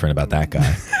different about that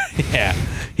guy. Yeah.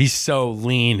 He's so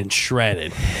lean and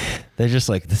shredded. They're just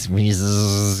like, this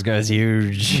guy's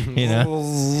huge,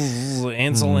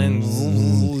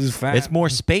 Insulin. Fat. It's more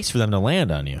space for them to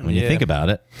land on you when you Yeah. think about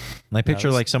it. And I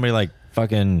picture like somebody like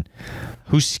fucking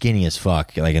who's skinny as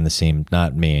fuck, like in the scene,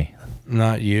 not me.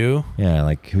 Not you. Yeah,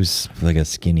 like who's like a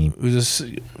skinny, Who's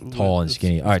this? tall and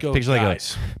skinny. All right, go picture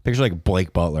guys. like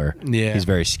Blake Butler. Yeah. He's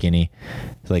very skinny.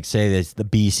 So like say this, the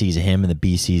B sees him and the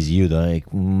B sees you. They're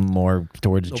like more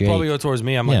towards They'll Jake. probably go towards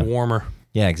me. I'm like Yeah. warmer.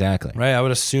 Yeah, exactly. Right? I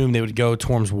would assume they would go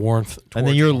towards warmth. And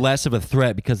then you're less of a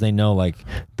threat because they know like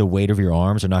the weight of your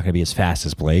arms are not going to be as fast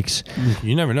as Blake's.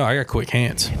 You never know. I got quick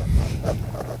hands.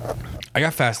 I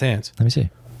got fast hands. Let me see.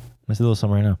 Let's do a little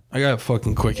something right now. I got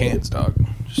fucking quick hands, dog.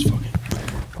 Just fucking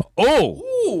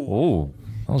Oh,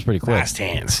 that was pretty quick. fast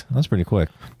hands. That was pretty quick.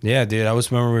 Yeah, dude. I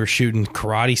remember we were shooting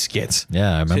karate skits.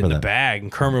 Yeah, I Sit in remember the that. bag,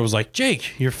 and Kermit was like,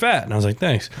 "Jake, you're fat," and I was like,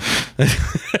 "Thanks."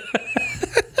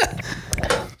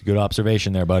 Good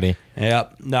observation there, buddy.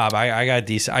 Yep. No, but I got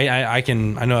decent. I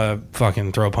can. I know how to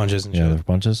fucking throw punches and Yeah, shit. there's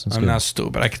bunches. That's I'm good. not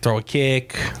stupid. I can throw a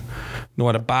kick. Know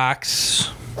how to box.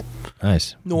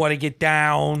 Nice. Know how to get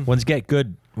down. When's Get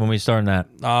Good when we starting that?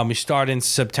 We start in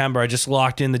September. I just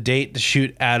locked in the date to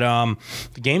shoot at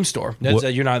the game store.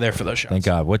 What- You're not there for those shows. Thank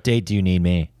God. What date do you need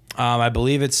me? I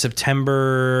believe it's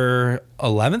September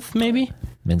 11th, maybe.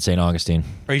 I'm in St. Augustine.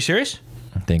 Are you serious?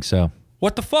 I think so.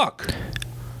 What the fuck?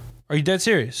 Are you dead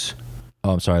serious?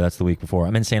 Oh, I'm sorry. That's the week before.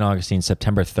 I'm in St. Augustine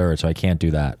September 3rd, so I can't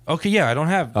do that. Okay, yeah, I don't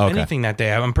have Okay. anything that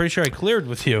day. I'm pretty sure I cleared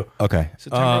with you. Okay.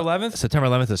 September 11th? September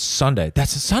 11th is Sunday.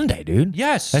 That's a Sunday, dude.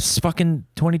 Yes. That's fucking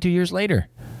 22 years later.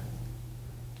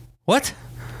 What?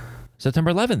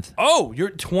 September 11th. Oh, you're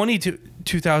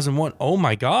 2001. Oh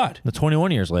my God. The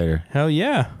 21 years later. Hell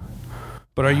yeah.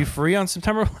 But are you free on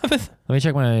September 11th? Let me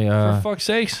check my For fuck's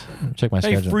sakes. check my Now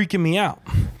you're schedule. freaking me out.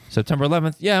 September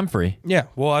 11th. Yeah, I'm free. Yeah,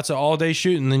 well, that's an all-day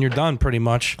shoot, and then you're done pretty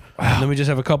much. And then we just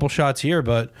have a couple shots here,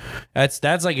 but that's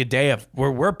like a day of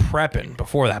we're prepping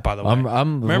before that. By the way,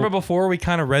 remember before we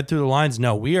kind of read through the lines.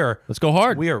 No, we are. Let's go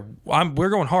hard. We're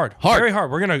going hard, very hard.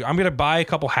 I'm gonna buy a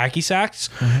couple hacky sacks,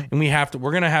 and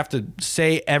we're gonna have to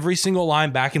say every single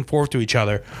line back and forth to each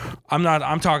other.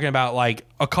 I'm talking about like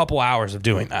a couple hours of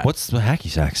doing that. What's the hacky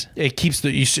sacks? It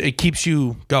keeps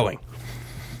you going.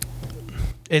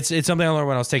 It's something I learned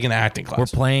when I was taking the acting class. We're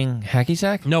playing hacky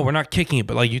sack? No, we're not kicking it,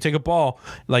 but like you take a ball,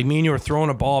 like me and you are throwing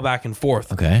a ball back and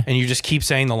forth. Okay. And you just keep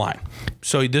saying the line.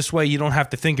 So this way you don't have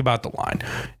to think about the line.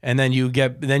 And then you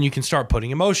can start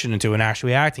putting emotion into it and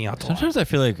actually acting out the line. Sometimes I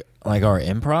feel like our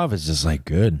improv is just like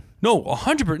good. No,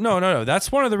 100%. No.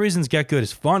 That's one of the reasons Get Good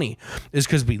is funny, is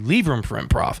because we leave room for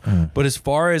improv. But as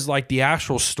far as like the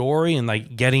actual story and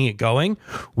like getting it going,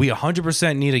 we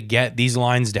 100% need to get these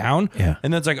lines down. Yeah.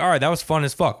 And then it's like, all right, that was fun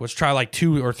as fuck. Let's try like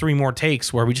 2 or 3 more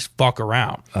takes where we just fuck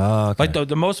around. Okay. Like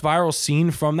the most viral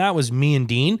scene from that was me and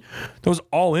Dean. That was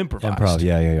all improvised. Improv.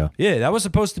 Yeah. Yeah, that was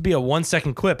supposed to be a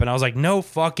 1-second clip, and I was like, no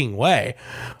fucking way.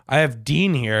 I have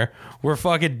Dean here. We're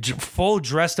fucking full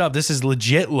dressed up. This is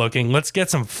legit looking. Let's get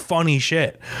some funny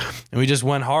shit. And we just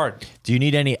went hard. Do you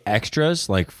need any extras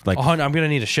like I'm gonna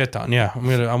need a shit ton. Yeah, I'm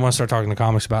gonna start talking to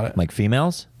comics about it. like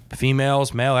females?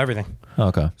 Females, male, everything.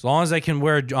 Okay. As long as they can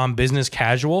wear business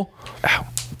casual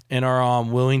and are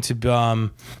willing to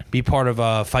be part of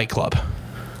a fight club.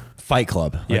 Fight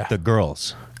Club. Like Yeah. the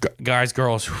girls. Guys,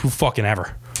 girls, who fucking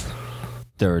ever.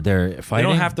 They're They fighting.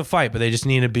 don't have to fight, but they just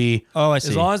need to be. Oh, I see.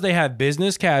 As long as they have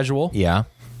business casual Yeah.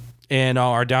 and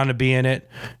are down to be in it,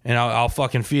 and I'll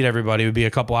fucking feed everybody. It would be a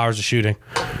couple hours of shooting.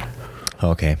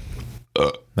 Okay.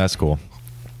 That's cool.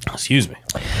 Excuse me.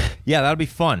 Yeah, that'll be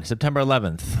fun. September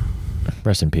 11th.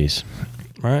 Rest in peace.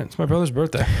 All right, it's my brother's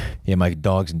birthday. Yeah, my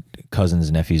dog's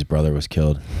cousin's nephew's brother was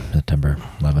killed September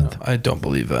 11th. I don't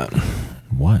believe that.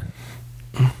 What?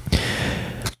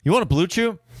 You want a Blue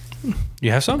Chew? You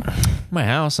have some? My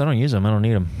house. I don't use them. I don't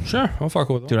need them. Sure, I'll fuck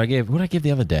with them. Dude, what did I give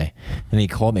the other day? And he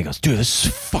called me and goes, dude, this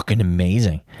is fucking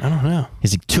amazing. I don't know.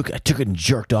 He's like, I took it and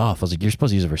jerked off. I was like, you're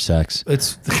supposed to use it for sex.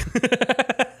 It's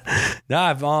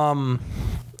nah.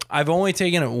 I've only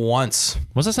taken it once.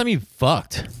 When's the last time you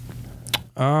fucked?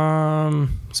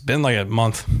 It's been like a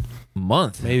month,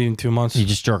 Month. maybe even 2 months. You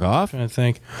just jerk off? I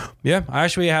think. Yeah, I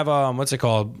actually have what's it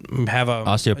called? Have a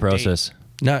Osteoporosis.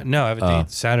 a date. No, I have a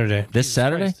date Saturday. This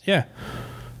Saturday? Christ. Yeah.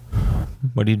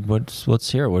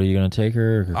 Let's hear it. What are you gonna take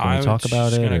her? Or can we talk about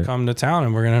She's it? gonna or come to town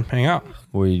and we're gonna hang out.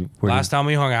 Last Time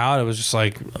we hung out, it was just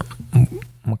like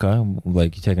okay,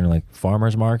 like you taking her like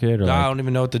farmers market or I like, don't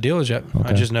even know what the deal is yet. I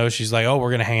Okay. just know she's like, oh,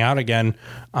 we're gonna hang out again.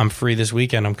 I'm free this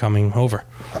weekend. I'm coming over.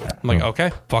 I'm like,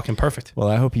 okay, fucking perfect. well,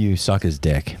 I hope you suck his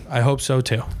dick. I hope so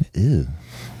too. Ew.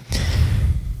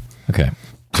 Okay.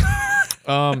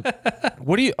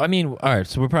 What do you? I mean, all right.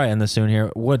 So we're probably end this soon here.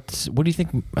 What do you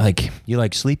think? Like, you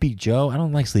like Sleepy Joe? I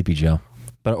don't like Sleepy Joe,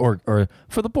 but or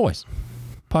for the boys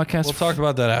podcast. We'll talk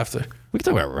about that after. We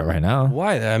can talk about it right now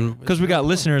Why then? because we got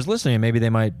listeners listening. Maybe they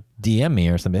might DM me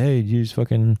or something. Hey, you just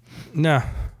fucking. No.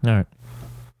 All right.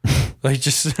 Like,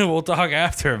 just we'll talk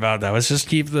after about that. Let's just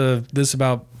keep this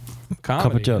about comedy.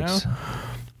 Couple jokes.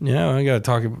 You know? Yeah, I gotta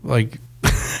talk like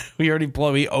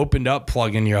we opened up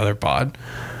plugging your other pod.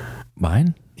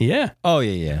 Mine? Yeah. Oh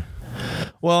yeah.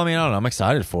 Well, I mean, I don't know. I'm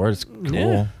excited for it. It's cool.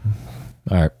 Yeah.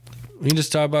 All right. We can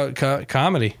just talk about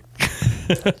comedy.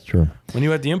 That's true. When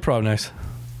you at the improv next?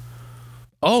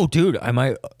 Oh, dude, I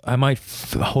might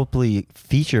hopefully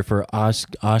feature for Akash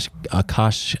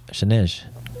Shanish.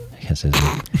 I can't say his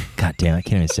name. God damn, I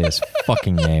can't even say his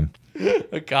fucking name.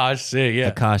 Gosh, sick,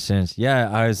 yeah. Akash Shanish. Yeah,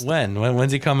 I was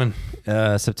When's he coming?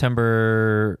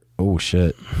 September. Oh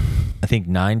shit, I think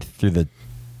 9th through the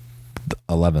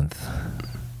 11th.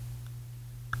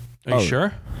 Are you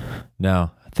sure?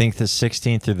 No, I think the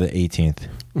 16th through the 18th.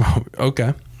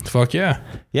 Okay. Fuck yeah.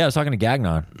 Yeah, I was talking to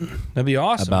Gagnon That'd be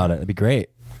awesome. about it. It'd be great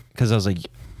because I was like,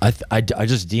 I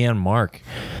just DM'd Mark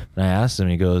and I asked him.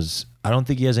 He goes, I don't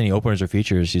think he has any openers or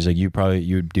features. He's like,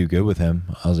 you'd do good with him.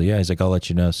 I was like, yeah. He's like, I'll let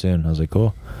you know soon. I was like,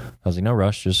 cool. I was like, no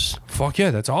rush. Just Fuck yeah,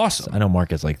 that's awesome. I know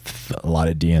Mark has like a lot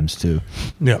of DMs too.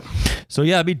 Yeah. So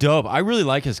yeah, it'd be dope. I really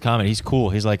like his comedy. He's cool.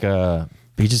 He's like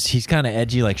he's kind of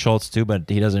edgy like Schultz too, but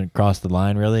he doesn't cross the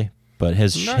line really. But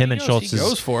him and Schultz he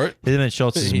goes for it. him and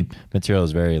Schultz's material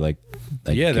is very like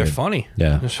Yeah, they're good. funny.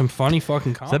 Yeah. There's some funny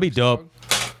fucking comics. So that'd be dope.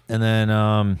 And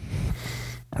then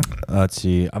let's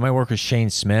see. I might work with Shane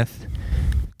Smith,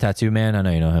 Tattoo Man. I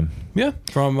know you know him. Yeah,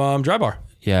 from Dry Bar.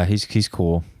 Yeah, he's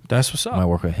cool. That's what's I might up.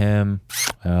 work with him.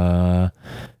 And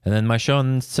then my show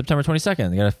on September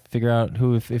 22nd. You gotta figure out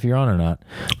if you're on or not.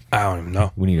 I don't even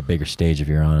know. We need a bigger stage if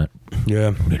you're on it.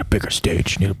 Yeah. We need a bigger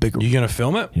stage. Need a bigger. You gonna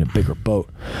film it? Need a bigger boat.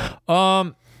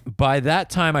 By that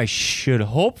time, I should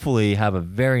hopefully have a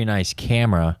very nice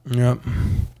camera. Yep.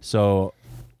 So,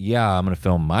 yeah, I'm gonna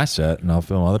film my set and I'll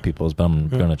film other people's, but I'm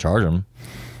gonna charge them.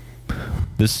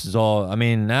 This is all. I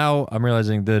mean, now I'm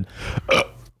realizing that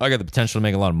I got the potential to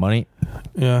make a lot of money.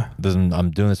 Yeah.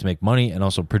 I'm doing this to make money and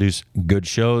also produce good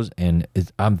shows. And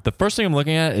the first thing I'm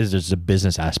looking at is there's a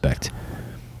business aspect.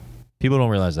 People don't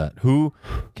realize that. Who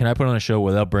can I put on a show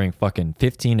without bringing fucking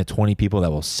 15 to 20 people that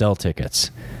will sell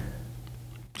tickets?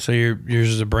 So yours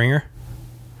is a bringer?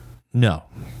 No.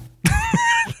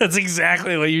 That's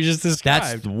exactly what you just described.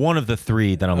 That's one of the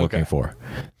three that I'm looking for.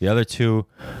 The other two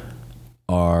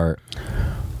are.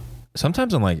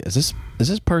 Sometimes I'm like, is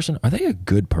this person? Are they a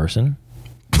good person?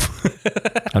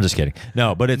 I'm just kidding.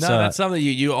 No, but it's No, that's something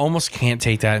you almost can't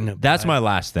take that into. that's my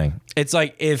last thing. It's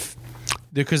like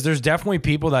because there's definitely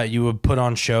people that you would put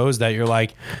on shows that you're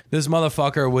like, this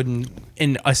motherfucker wouldn't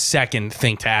in a second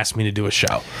think to ask me to do a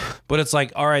show. But it's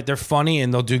like, all right, they're funny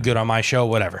and they'll do good on my show,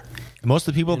 whatever. Most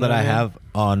of the people that I have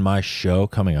on my show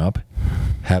coming up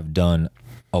have done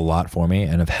a lot for me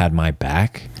and have had my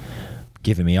back,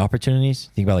 giving me opportunities.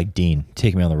 Think about like Dean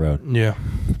taking me on the road. Yeah.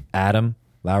 Adam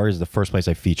Lowry is the first place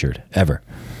I featured ever.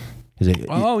 He's like,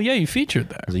 Oh, yeah, you featured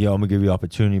that. he's like, yo, I'm gonna give you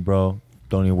opportunity, bro.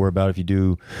 Don't even worry about it if you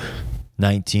do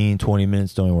 19, 20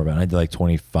 minutes. Don't even worry about it. I did like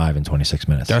 25 and 26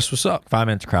 minutes. That's what's up. 5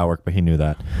 minutes crowd work, but he knew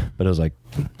that. But it was like,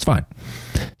 it's fine.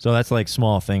 So that's like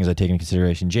small things I take into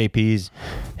consideration. JP's,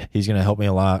 he's going to help me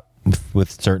a lot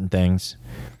with certain things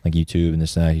like YouTube and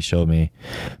this and that. He showed me,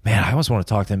 man, I almost want to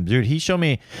talk to him. Dude, he showed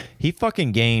me, he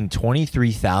fucking gained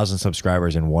 23,000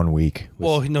 subscribers in 1 week.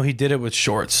 Well, no, he did it with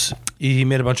shorts. He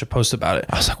made a bunch of posts about it.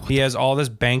 I was like, what he has all this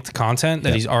banked content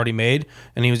that he's already made,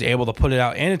 and he was able to put it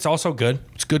out. And it's also good.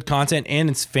 It's good content, and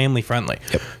it's family friendly.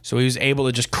 Yep. So he was able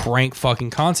to just crank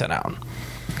fucking content out.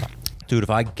 Dude, if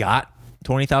I got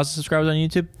 20,000 subscribers on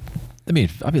YouTube,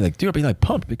 I'd be like, dude, I'd be like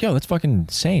pumped. Like, yo, that's fucking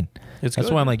insane. It's That's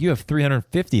good. why I'm like, you have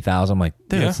 350,000. I'm like,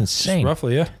 dude, that's insane.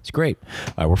 Roughly, yeah. It's great.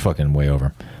 All right, we're fucking way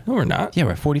over. No, we're not. Yeah,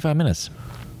 we're at 45 minutes.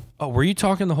 Oh, were you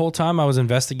talking the whole time I was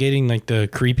investigating like the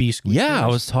creepy squeakers? Yeah, I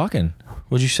was talking.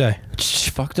 What'd you say?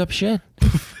 Fucked up shit.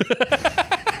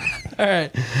 All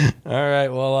right.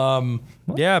 Well,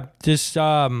 yeah, just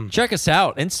Check us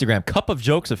out. Instagram, Cup of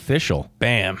Jokes Official.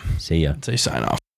 bam. See ya. Say sign off.